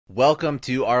Welcome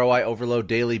to ROI Overload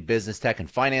Daily Business Tech and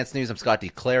Finance News. I'm Scott D.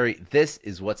 Clary. This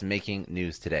is what's making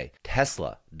news today.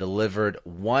 Tesla delivered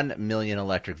 1 million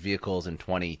electric vehicles in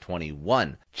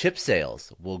 2021. Chip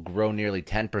sales will grow nearly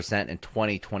 10% in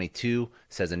 2022,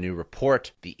 says a new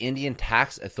report. The Indian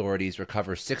tax authorities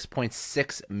recover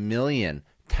 6.6 million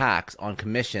tax on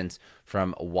commissions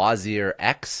from Wazir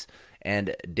X,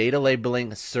 and data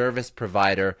labeling service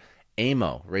provider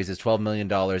AMO raises $12 million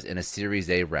in a Series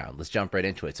A round. Let's jump right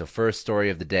into it. So first story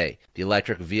of the day. The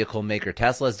electric vehicle maker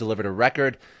Tesla has delivered a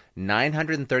record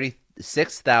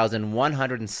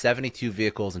 936,172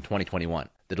 vehicles in 2021.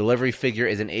 The delivery figure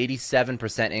is an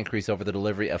 87% increase over the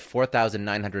delivery of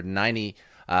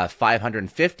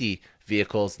 550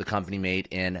 vehicles the company made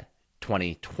in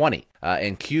 2020.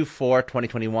 In Q4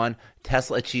 2021,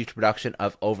 Tesla achieved production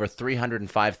of over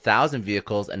 305,000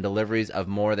 vehicles and deliveries of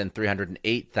more than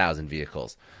 308,000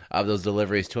 vehicles. Of those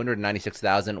deliveries,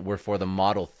 296,000 were for the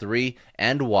Model 3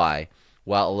 and Y,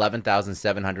 while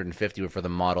 11,750 were for the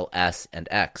Model S and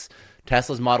X.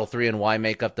 Tesla's Model 3 and Y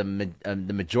make up the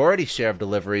majority share of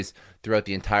deliveries throughout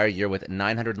the entire year, with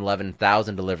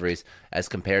 911,000 deliveries as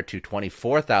compared to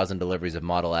 24,000 deliveries of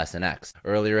Model S and X.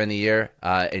 Earlier in the year,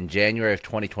 in January of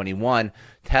 2021,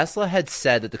 Tesla had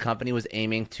said that the company was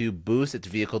aiming to boost its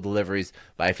vehicle deliveries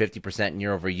by 50%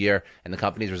 year over year, and the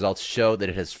company's results show that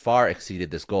it has far exceeded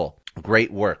this goal.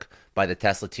 Great work by the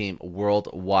Tesla team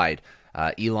worldwide.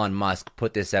 Elon Musk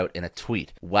put this out in a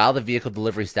tweet. While the vehicle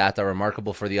delivery stats are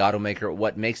remarkable for the automaker,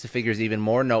 what makes the figures even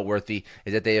more noteworthy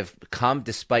is that they have come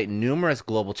despite numerous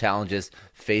global challenges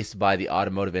faced by the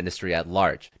automotive industry at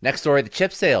large. Next story, the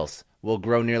chip sales will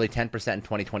grow nearly 10% in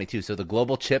 2022. So the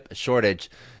global chip shortage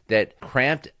that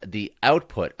cramped the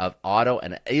output of auto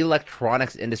and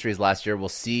electronics industries last year will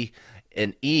see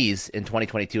an ease in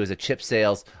 2022 as the chip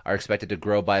sales are expected to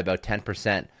grow by about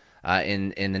 10%.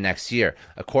 In the next year.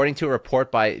 According to a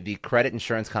report by the credit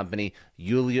insurance company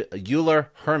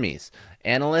Euler Hermes,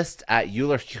 analysts at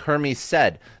Euler Hermes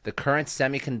said the current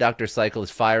semiconductor cycle is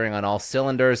firing on all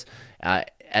cylinders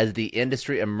as the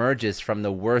industry emerges from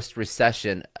the worst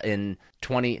recession in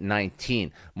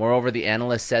 2019. Moreover, the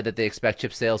analysts said that they expect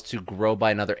chip sales to grow by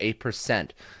another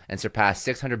 8% and surpass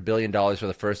 $600 billion for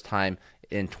the first time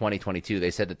in 2022. They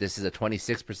said that this is a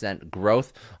 26%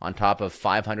 growth on top of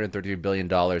 $533 billion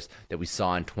that we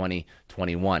saw in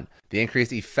 2021. The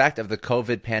increased effect of the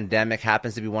COVID pandemic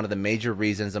happens to be one of the major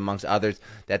reasons, amongst others,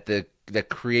 that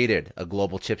created a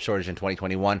global chip shortage in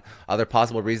 2021. Other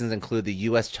possible reasons include the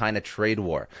U.S.-China trade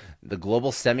war. The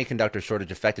global semiconductor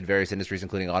shortage affected various industries,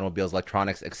 including automobiles,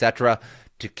 electronics, etc.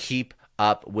 To keep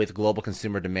up with global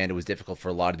consumer demand, it was difficult for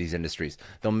a lot of these industries.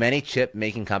 Though many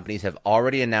chip-making companies have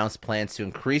already announced plans to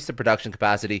increase the production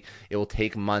capacity, it will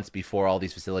take months before all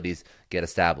these facilities get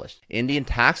established. Indian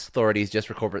tax authorities just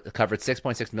recovered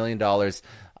 $6.6 million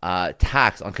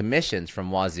tax on commissions from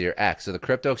Wazir X. So the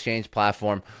crypto exchange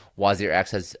platform Wazir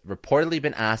X has reportedly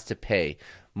been asked to pay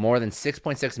more than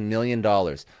 $6.6 million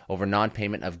over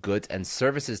non-payment of goods and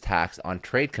services tax on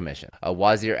trade commission.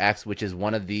 Wazir X, which is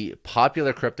one of the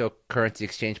popular cryptocurrency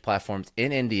exchange platforms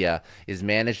in India, is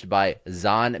managed by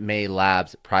Zanmei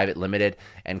Labs Private Limited,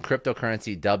 and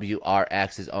cryptocurrency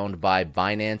WRX is owned by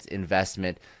Binance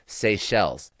Investment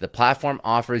Seychelles. The platform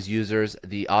offers users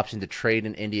the option to trade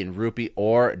in Indian rupee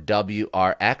or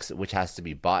WRX, which has to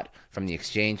be bought from the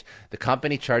exchange. The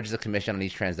company charges a commission on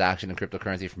each transaction in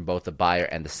cryptocurrency from both the buyer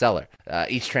and the seller.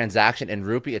 Each transaction in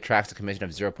rupee attracts a commission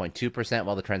of 0.2%,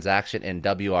 while the transaction in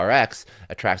WRX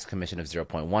attracts a commission of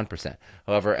 0.1%.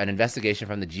 However, an investigation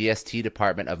from the GST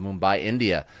department of Mumbai,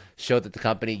 India, showed that the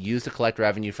company used to collect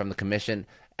revenue from the commission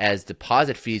as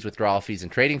deposit fees, withdrawal fees,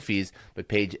 and trading fees, but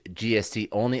paid GST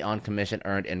only on commission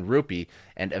earned in rupee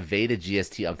and evaded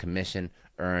GST on commission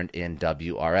earned in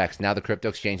WRX. Now the crypto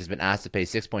exchange has been asked to pay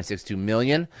 $6.62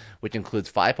 million, which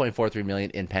includes $5.43 million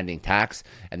in pending tax,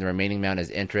 and the remaining amount is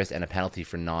interest and a penalty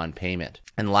for non-payment.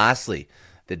 And lastly,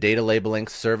 the data labeling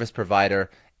service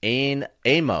provider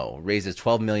AMO raises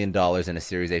 $12 million in a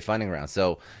Series A funding round.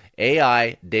 So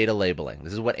AI data labeling.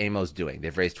 This is what AMO's doing.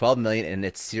 They've raised $12 million in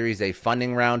its Series A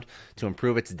funding round to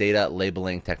improve its data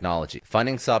labeling technology.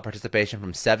 Funding saw participation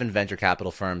from 7 venture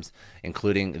capital firms,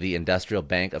 including the Industrial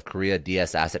Bank of Korea,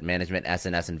 DS Asset Management,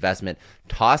 SNS Investment,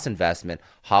 TOS Investment,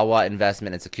 Hawa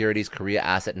Investment and Securities, Korea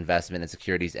Asset Investment and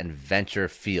Securities, and Venture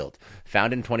Field.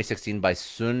 Founded in 2016 by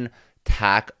Sun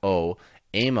Tak Oh,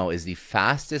 AMO is the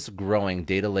fastest growing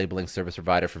data labeling service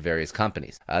provider for various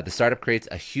companies. The startup creates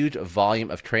a huge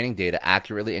volume of training data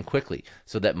accurately and quickly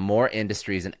so that more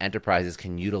industries and enterprises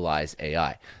can utilize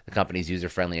AI. The company's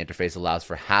user-friendly interface allows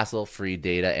for hassle-free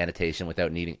data annotation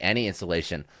without needing any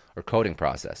installation or coding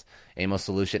process. AMO's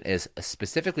solution is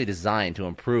specifically designed to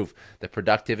improve the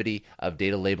productivity of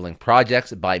data labeling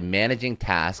projects by managing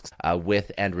tasks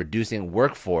with and reducing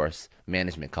workforce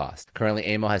management costs. Currently,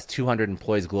 AMO has 200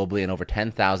 employees globally and over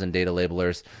 10,000 data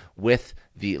labelers. With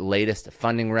the latest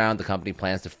funding round, the company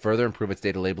plans to further improve its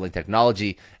data labeling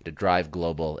technology to drive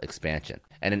global expansion.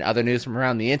 And in other news from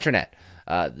around the internet,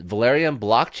 Valerium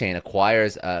blockchain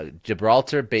acquires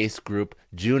Gibraltar-based group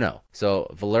Juno. So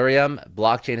Valerium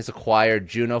blockchain has acquired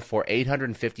Juno for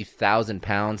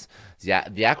 £850,000.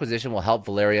 The acquisition will help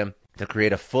Valerium to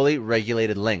create a fully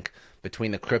regulated link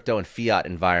between the crypto and fiat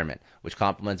environment, which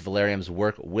complements Valerium's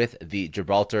work with the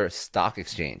Gibraltar Stock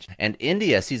Exchange. And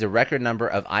India sees a record number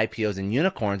of IPOs and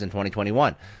unicorns in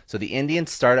 2021. So the Indian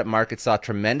startup market saw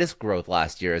tremendous growth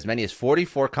last year, as many as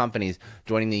 44 companies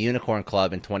joining the Unicorn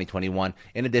Club in 2021.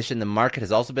 In addition, the market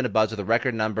has also been abuzz with a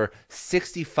record number,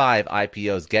 65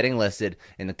 IPOs getting listed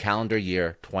in the calendar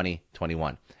year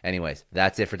 2021. Anyways,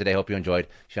 that's it for today. Hope you enjoyed.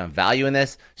 If you found value in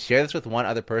this, share this with one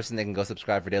other person. They can go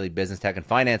subscribe for daily business, tech, and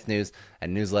finance news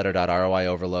at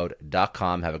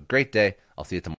newsletter.roioverload.com. Have a great day. I'll see you tomorrow.